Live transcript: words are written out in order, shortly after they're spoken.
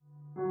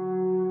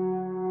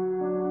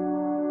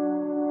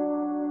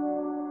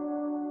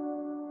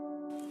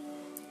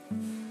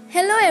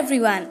Hello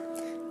everyone,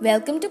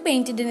 welcome to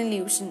Painted in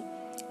Illusion.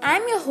 I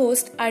am your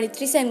host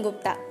Aritri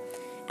Sengupta.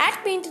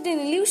 At Painted in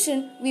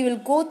Illusion, we will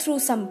go through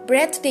some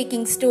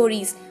breathtaking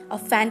stories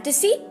of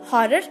fantasy,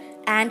 horror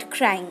and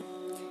crime.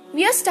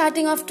 We are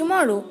starting off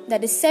tomorrow,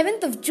 that is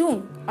 7th of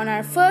June, on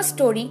our first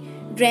story,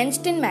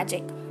 Drenched in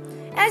Magic.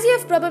 As you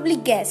have probably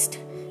guessed,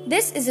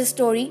 this is a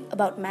story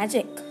about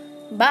magic.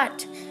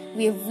 But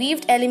we have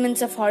weaved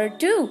elements of horror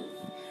too.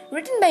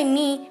 Written by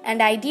me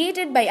and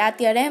ideated by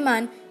Atia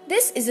Rahman,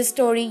 this is a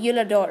story you'll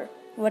adore,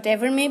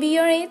 whatever may be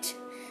your age.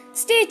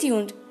 Stay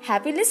tuned.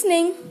 Happy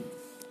listening.